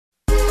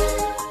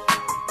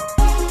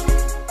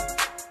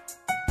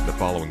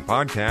following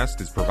podcast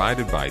is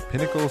provided by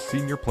Pinnacle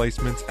Senior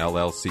Placements,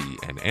 LLC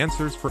and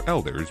Answers for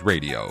Elders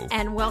Radio.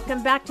 And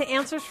welcome back to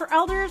Answers for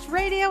Elders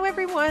Radio,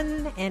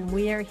 everyone. And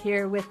we are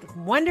here with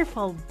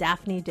wonderful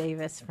Daphne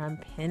Davis from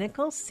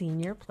Pinnacle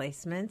Senior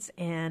Placements.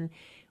 And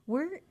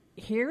we're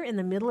here in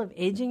the middle of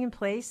Aging in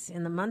Place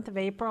in the month of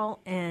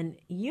April. And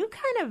you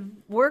kind of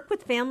work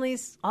with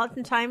families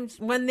oftentimes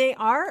when they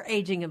are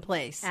aging in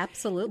place.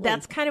 Absolutely.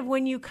 That's kind of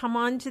when you come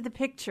onto the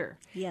picture.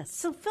 Yes.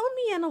 So fill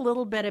me in a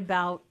little bit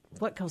about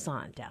what goes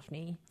on,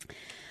 Daphne.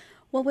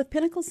 Well, with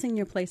Pinnacle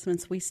Senior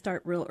Placements, we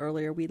start real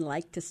earlier. We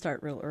like to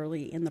start real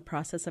early in the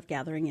process of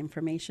gathering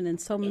information. And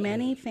so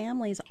many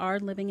families are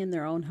living in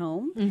their own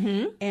home.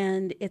 Mm-hmm.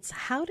 And it's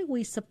how do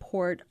we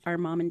support our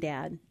mom and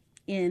dad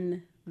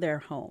in their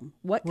home?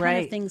 What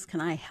kind of things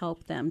can I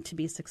help them to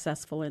be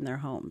successful in their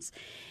homes?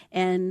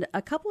 And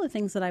a couple of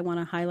things that I want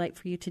to highlight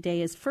for you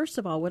today is, first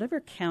of all, whatever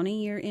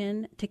county you're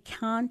in, to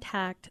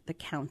contact the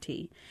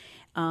county.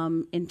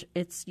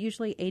 It's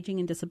usually Aging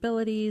and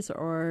Disabilities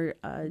or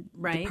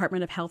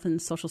Department of Health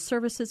and Social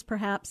Services,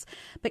 perhaps.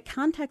 But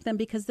contact them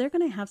because they're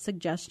going to have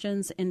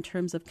suggestions in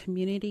terms of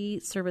community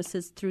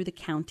services through the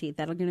county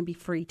that are going to be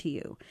free to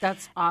you.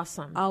 That's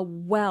awesome. A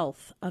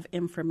wealth of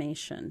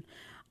information.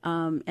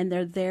 And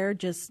they're there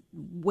just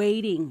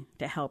waiting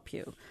to help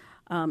you.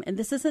 And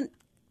this isn't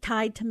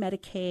tied to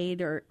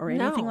Medicaid or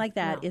anything like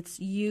that. No. It's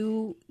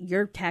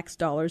your tax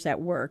dollars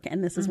at work,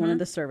 and this is one of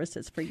the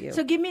services for you.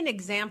 So give me an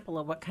example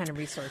of what kind of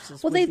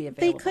resources would be available.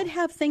 They could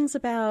have things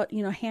about,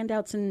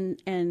 handouts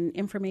and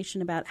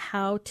information about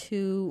how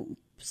to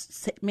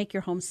make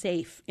your home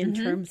safe in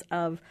terms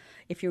of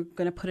if you're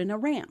going to put in a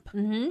ramp.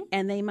 Mm-hmm.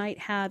 And they might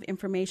have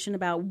information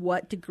about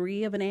what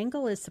degree of an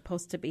angle is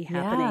supposed to be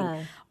happening.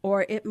 Yeah.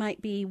 Or it might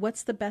be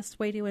what's the best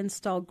way to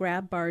install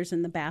grab bars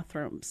in the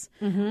bathrooms.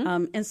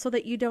 Mm-hmm. And so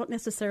that you don't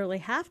necessarily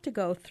have to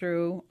go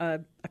through a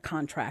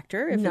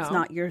contractor if it's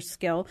not your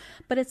skill,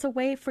 but it's a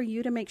way for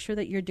you to make sure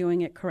that you're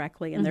doing it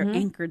correctly and they're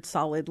anchored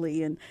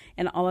solidly and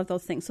all of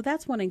those things. So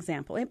that's one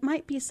example. It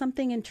might be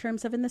something in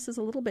terms of, and this is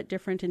a little bit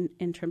different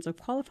in terms of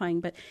qualifying,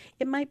 but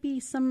it might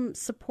be some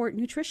support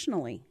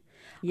nutritionally.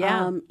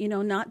 Yeah.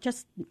 Not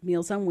just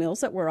Meals on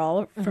Wheels that we're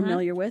all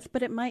familiar with,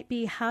 but it might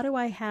be how do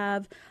I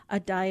have a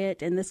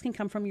diet, and this can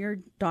come from your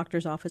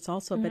doctor's office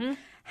also, but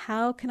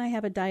how can I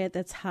have a diet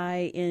that's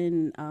high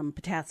in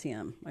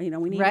potassium? We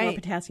need more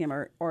potassium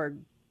or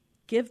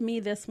give me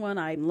this one.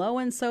 I'm low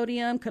in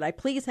sodium. Could I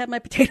please have my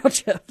potato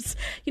chips?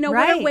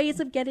 What are ways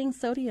of getting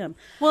sodium?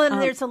 Well,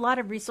 and there's a lot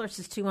of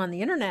resources, too, on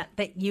the internet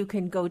that you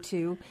can go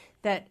to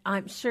that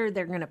I'm sure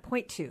they're going to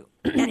point to.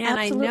 And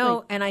I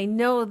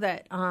know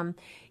that,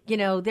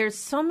 there's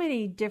so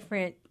many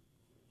different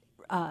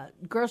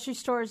grocery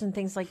stores and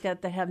things like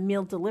that have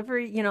meal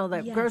delivery,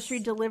 grocery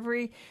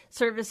delivery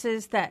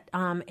services that,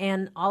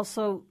 and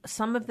also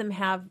some of them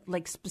have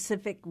like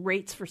specific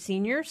rates for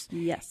seniors.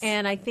 Yes.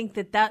 And I think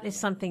that is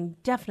something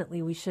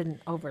definitely we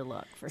shouldn't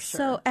overlook for sure.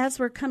 So as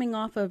we're coming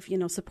off of,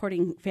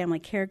 supporting family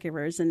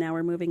caregivers and now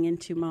we're moving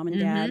into mom and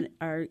dad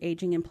are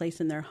aging in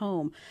place in their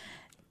home,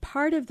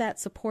 part of that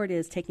support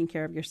is taking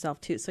care of yourself,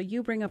 too. So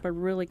you bring up a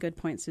really good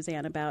point,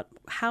 Suzanne, about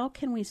how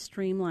can we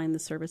streamline the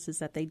services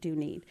that they do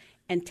need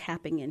and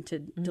tapping into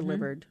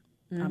delivered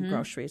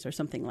groceries or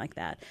something like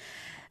that.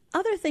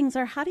 Other things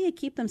are how do you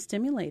keep them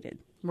stimulated?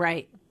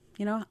 Right.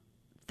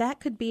 That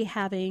could be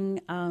having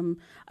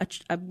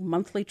a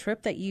monthly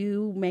trip that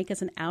you make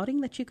as an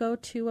outing that you go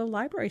to a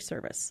library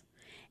service.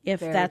 If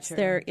that's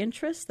their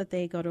interest, that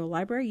they go to a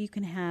library, you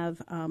can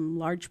have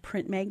large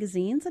print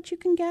magazines that you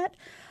can get.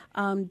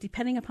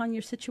 Depending upon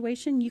your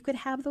situation, you could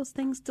have those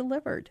things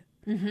delivered.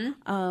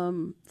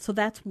 Mm-hmm. So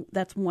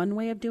that's one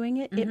way of doing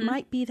it. Mm-hmm. It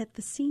might be that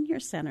the senior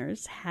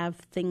centers have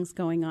things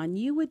going on.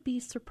 You would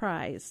be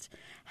surprised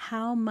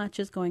how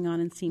much is going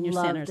on in senior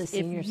centers. The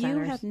senior if centers.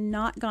 You have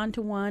not gone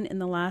to one in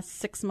the last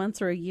 6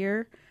 months or a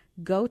year,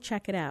 go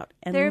check it out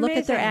and They're look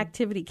amazing. At their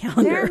activity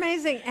calendar. They're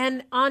amazing.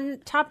 And on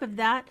top of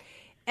that,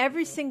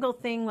 every single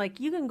thing, like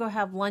you can go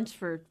have lunch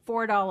for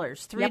 $4,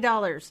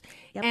 $3.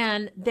 Yep.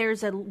 And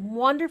there's a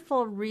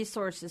wonderful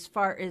resource as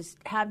far as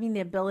having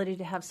the ability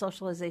to have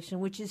socialization,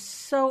 which is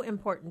so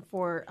important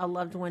for a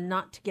loved one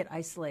not to get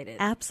isolated.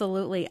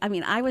 Absolutely. I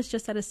mean, I was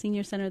just at a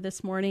senior center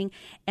this morning,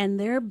 and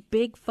their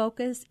big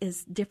focus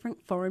is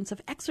different forms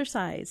of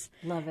exercise.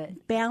 Love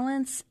it.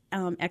 Balance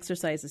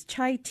exercises,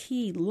 chai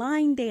tea,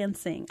 line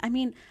dancing. I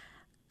mean,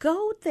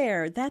 go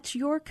there. That's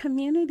your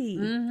community.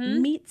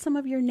 Mm-hmm. Meet some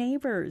of your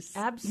neighbors.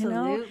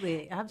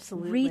 Absolutely.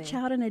 Absolutely. Reach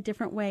out in a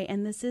different way.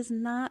 And this is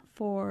not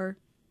for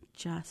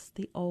just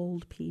the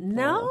old people.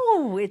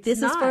 No,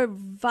 this is for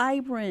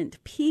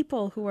vibrant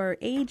people who are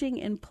aging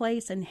in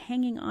place and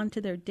hanging on to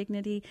their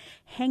dignity,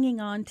 hanging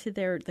on to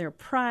their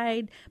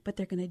pride, but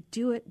they're going to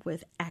do it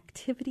with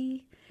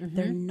activity. Mm-hmm.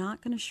 They're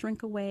not going to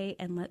shrink away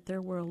and let their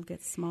world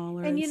get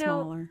smaller and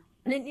smaller.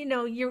 And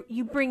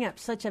you bring up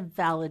such a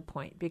valid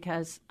point,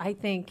 because I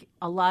think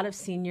a lot of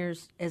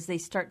seniors, as they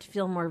start to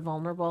feel more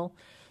vulnerable,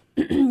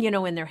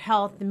 in their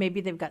health,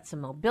 maybe they've got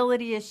some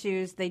mobility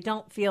issues, they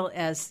don't feel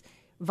as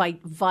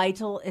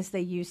vital as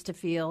they used to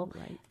feel.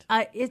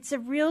 Right. It's a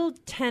real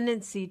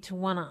tendency to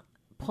want to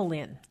pull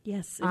in.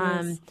 Yes, it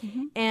is.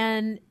 Mm-hmm.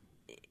 And,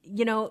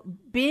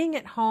 being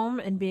at home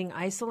and being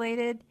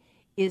isolated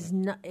is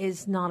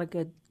not a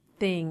good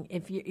thing.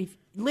 If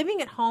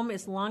living at home,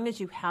 as long as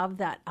you have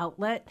that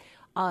outlet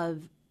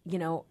of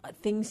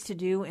things to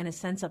do and a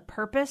sense of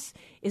purpose,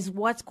 is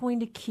what's going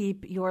to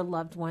keep your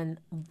loved one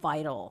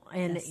vital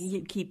and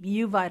keep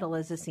you vital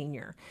as a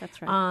senior.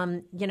 That's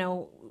right.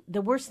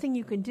 The worst thing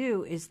you can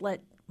do is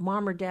let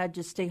mom or dad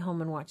just stay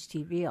home and watch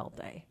TV all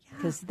day,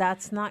 because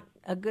that's not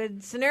a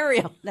good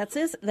scenario. That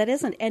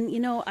isn't. And,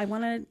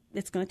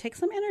 it's going to take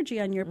some energy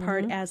on your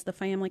part as the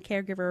family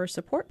caregiver or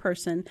support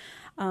person,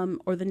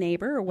 or the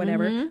neighbor or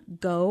whatever.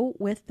 Go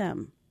with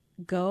them.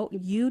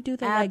 You do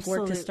the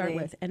legwork to start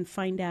with and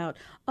find out,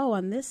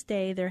 on this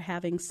day they're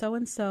having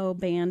so-and-so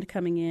band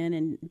coming in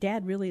and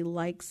Dad really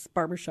likes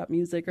barbershop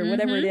music or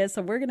whatever it is.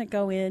 So we're going to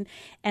go in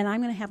and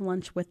I'm going to have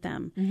lunch with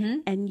them.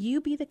 And you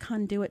be the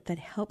conduit that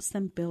helps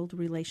them build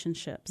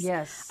relationships.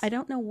 Yes. I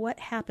don't know what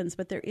happens,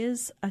 but there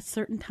is a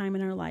certain time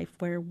in our life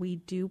where we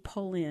do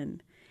pull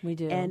in. We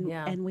do,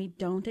 and we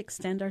don't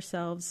extend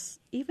ourselves,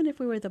 even if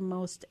we were the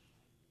most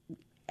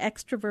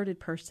extroverted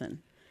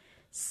person.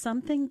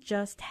 Something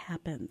just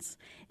happens.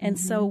 And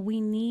so we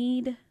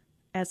need,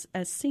 as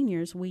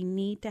seniors, we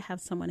need to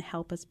have someone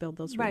help us build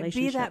those relationships.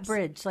 Be that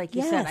bridge, like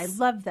you said. I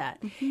love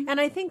that.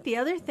 And I think the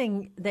other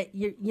thing that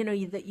you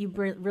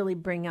really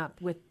bring up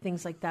with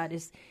things like that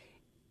is,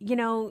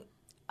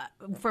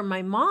 for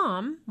my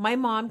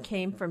mom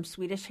came from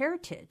Swedish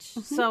heritage.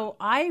 So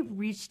I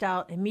reached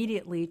out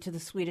immediately to the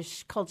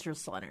Swedish Cultural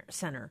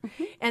Center.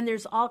 And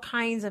there's all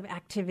kinds of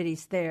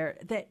activities there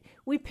that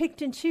we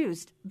picked and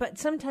choose. But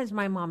sometimes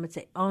my mom would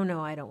say, oh,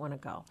 no, I don't want to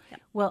go.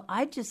 Yep. Well,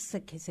 I just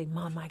say,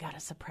 Mom, I got a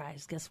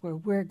surprise. Guess where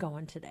we're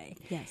going today?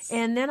 Yes.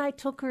 And then I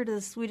took her to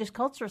the Swedish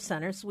Cultural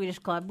Center, Swedish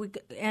Club,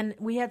 and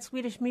we had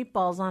Swedish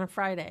meatballs on a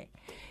Friday.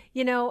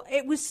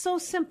 It was so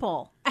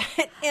simple,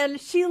 and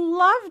she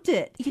loved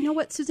it. You know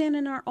what, Suzanne,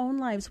 in our own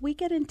lives, we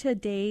get into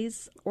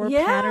days or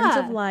patterns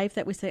of life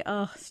that we say,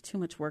 it's too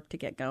much work to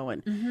get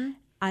going.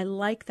 I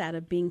like that,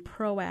 of being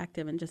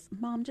proactive and just,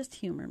 Mom, just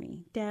humor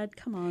me. Dad,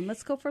 come on,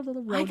 let's go for a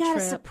little road trip. I got a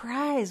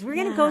surprise. We're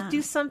going to go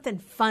do something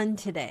fun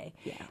today.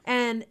 Yeah.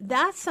 And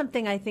that's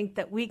something I think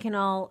that we can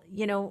all,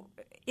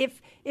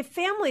 if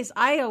families,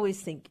 I always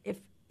think,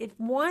 if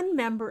one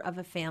member of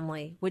a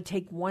family would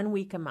take 1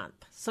 week a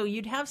month, so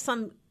you'd have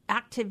some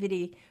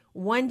activity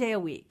one day a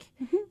week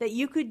that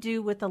you could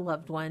do with a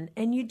loved one,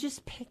 and you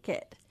just pick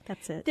it.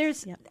 That's it.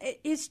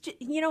 It's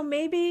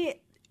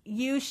maybe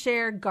you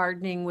shared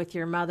gardening with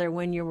your mother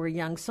when you were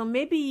young, so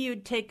maybe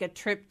you'd take a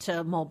trip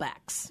to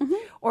Mulbach's,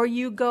 or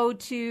you go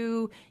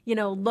to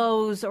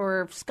Lowe's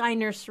or Sky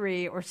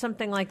Nursery or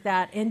something like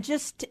that, and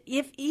just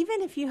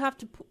even if you have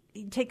to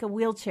take a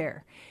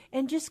wheelchair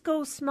and just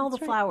go smell the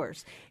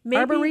flowers.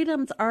 Maybe,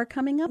 Arboretums are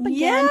coming up again.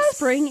 Yes,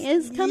 spring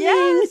is coming.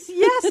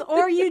 Yes.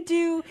 Or you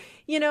do,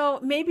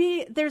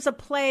 maybe there's a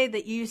play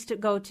that you used to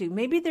go to.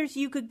 Maybe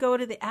you could go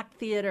to the Act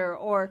Theater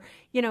or,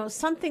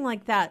 something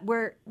like that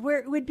where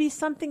it would be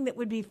something that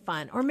would be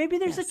fun. Or maybe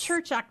there's a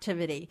church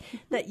activity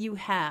that you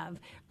have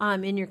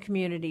in your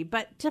community.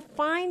 But to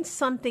find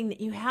something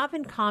that you have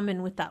in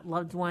common with that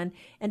loved one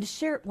and to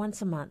share it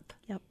once a month.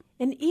 Yep.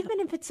 And even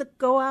if it's a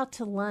go out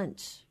to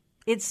lunch,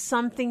 it's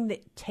something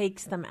that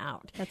takes them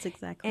out. That's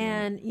exactly right.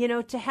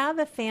 And, to have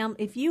a family,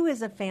 if you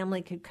as a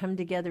family could come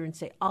together and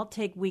say, I'll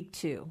take week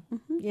 2,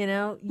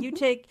 you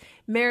take,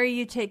 Mary,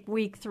 you take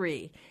week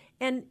 3.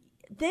 And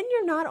then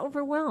you're not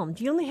overwhelmed.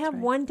 You only have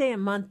one day a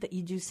month that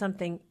you do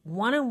something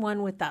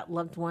one-on-one with that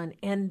loved one,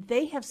 and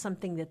they have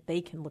something that they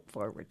can look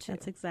forward to.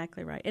 That's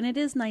exactly right. And it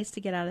is nice to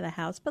get out of the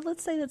house, but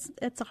let's say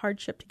it's a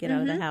hardship to get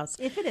out of the house.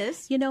 If it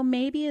is.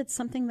 Maybe it's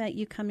something that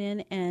you come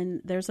in and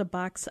there's a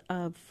box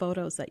of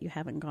photos that you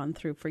haven't gone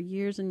through for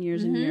years and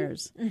years and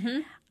years.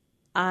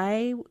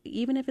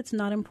 Even if it's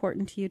not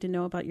important to you to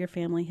know about your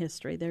family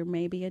history, there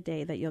may be a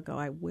day that you'll go,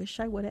 I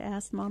wish I would have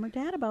asked Mom or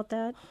Dad about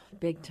that.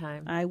 Big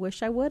time. I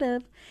wish I would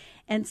have.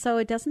 And so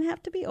it doesn't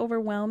have to be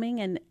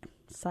overwhelming. And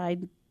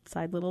side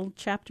little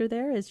chapter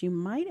there is you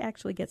might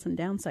actually get some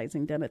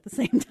downsizing done at the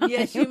same time.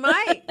 Yes, you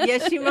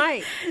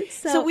might.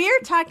 So we are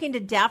talking to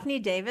Daphne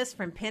Davis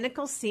from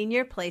Pinnacle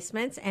Senior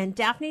Placements. And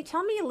Daphne,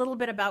 tell me a little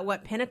bit about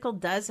what Pinnacle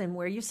does and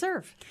where you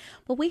serve.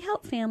 Well, we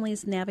help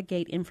families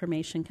navigate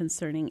information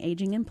concerning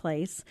aging in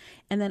place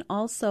and then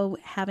also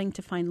having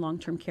to find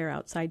long-term care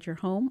outside your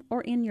home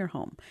or in your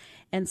home.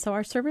 And so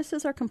our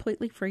services are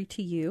completely free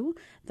to you,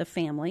 the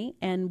family,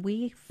 and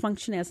we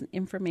function as an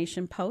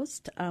information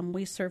post.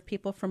 We serve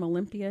people from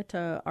Olympia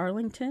to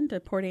Arlington to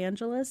Port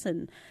Angeles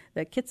and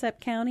the Kitsap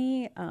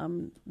County,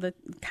 the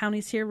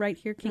counties right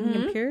here, King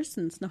and Pierce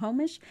and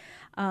Snohomish.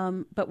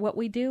 But what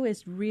we do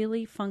is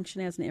really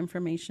function as an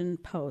information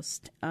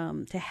post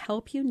to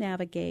help you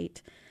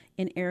navigate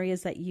in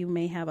areas that you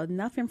may have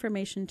enough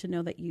information to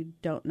know that you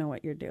don't know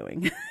what you're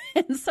doing.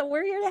 And so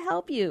we're here to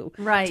help you.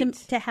 Right.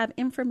 To have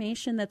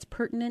information that's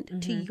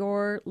pertinent to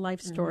your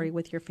life story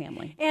with your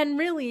family. And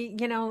really,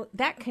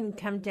 that can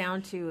come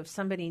down to if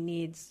somebody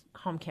needs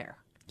home care.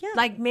 Yeah.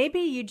 Like maybe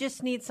you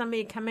just need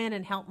somebody to come in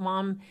and help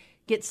mom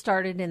get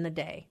started in the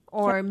day.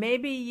 Or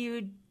maybe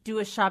you do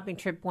a shopping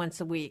trip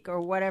once a week or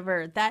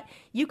whatever, that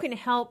you can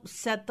help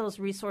set those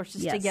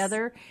resources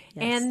together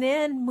and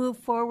then move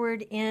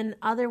forward in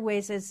other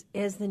ways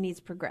as the needs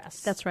progress.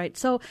 That's right.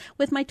 So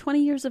with my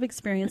 20 years of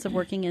experience of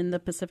working in the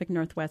Pacific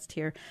Northwest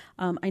here,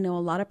 I know a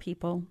lot of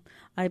people.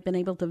 I've been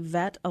able to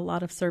vet a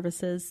lot of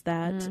services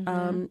that,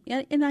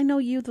 and I know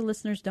you, the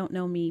listeners, don't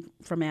know me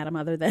from Adam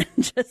other than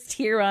just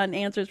here on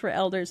Answers for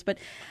Elders, but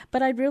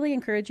I'd really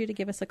encourage you to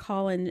give us a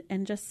call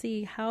and just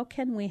see how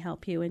can we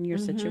help you in your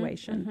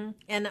situation.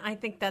 And I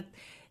think that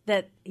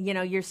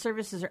your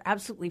services are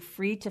absolutely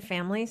free to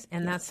families,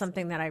 and that's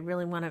something that I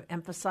really want to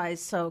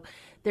emphasize. So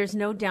there's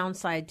no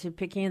downside to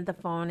picking up the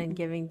phone and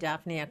giving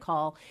Daphne a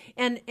call,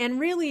 and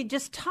really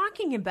just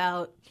talking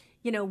about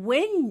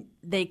when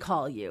they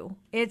call you.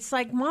 It's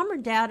like mom or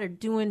dad are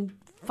doing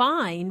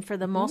fine for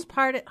the most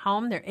part at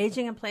home. They're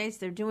aging in place.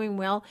 They're doing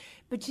well.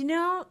 But,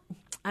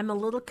 I'm a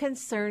little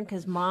concerned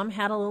because mom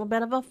had a little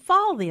bit of a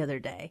fall the other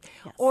day.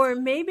 Yes. Or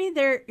maybe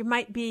there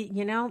might be,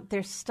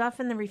 there's stuff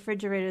in the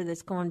refrigerator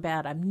that's going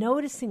bad. I'm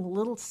noticing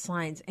little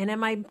signs. And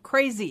am I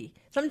crazy?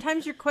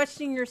 Sometimes you're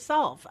questioning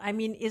yourself. I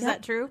mean, is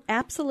that true?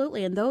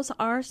 Absolutely. And those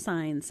are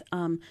signs.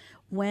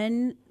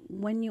 When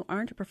you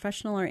aren't a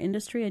professional or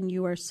industry and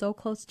you are so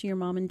close to your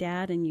mom and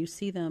dad and you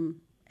see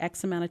them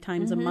X amount of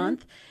times a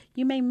month,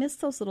 you may miss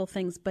those little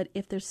things. But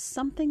if there's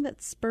something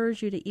that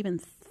spurs you to even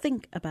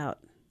think about,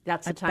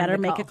 that's the time better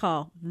to make call. A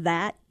call.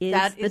 That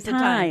is the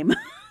time.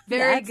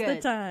 Very That's good.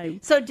 the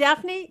time. So,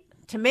 Daphne,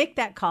 to make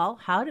that call,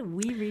 how do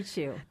we reach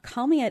you?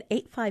 Call me at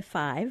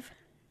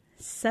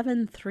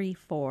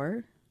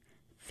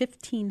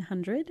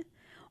 855-734-1500,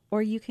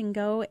 or you can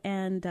go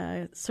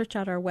and search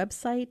out our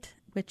website,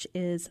 which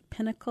is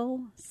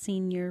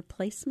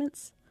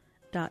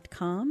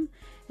pinnacleseniorplacements.com.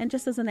 And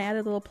just as an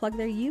added little plug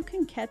there, you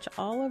can catch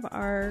all of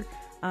our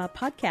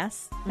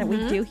podcasts that we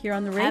do here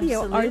on the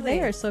radio are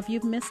there. So if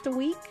you've missed a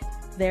week,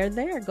 they're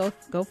there. Go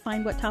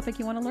find what topic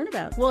you want to learn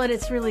about. Well, and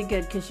it's really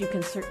good because you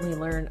can certainly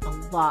learn a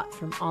lot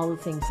from all the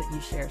things that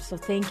you share. So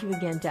thank you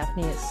again,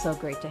 Daphne. It's so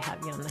great to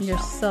have you on the show. You're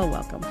so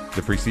welcome.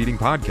 The preceding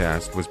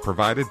podcast was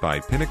provided by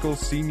Pinnacle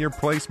Senior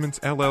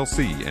Placements,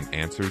 LLC and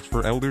Answers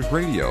for Elders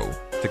Radio.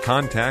 To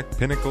contact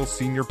Pinnacle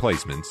Senior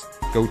Placements,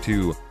 go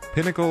to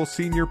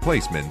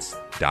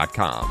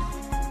pinnacleseniorplacements.com.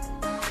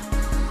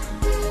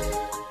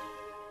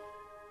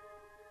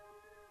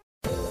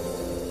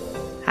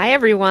 Hi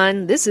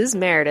everyone, this is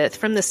Meredith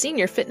from the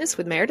Senior Fitness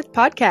with Meredith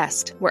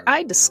podcast, where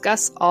I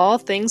discuss all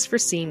things for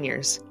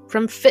seniors.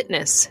 From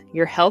fitness,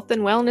 your health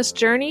and wellness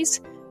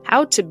journeys,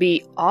 how to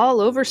be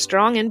all over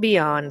strong and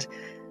beyond.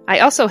 I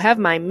also have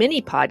my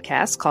mini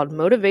podcast called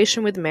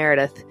Motivation with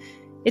Meredith.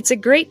 It's a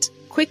great,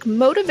 quick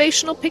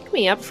motivational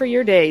pick-me-up for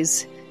your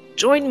days.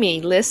 Join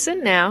me,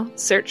 listen now,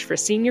 search for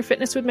Senior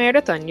Fitness with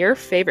Meredith on your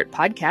favorite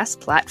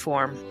podcast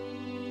platform.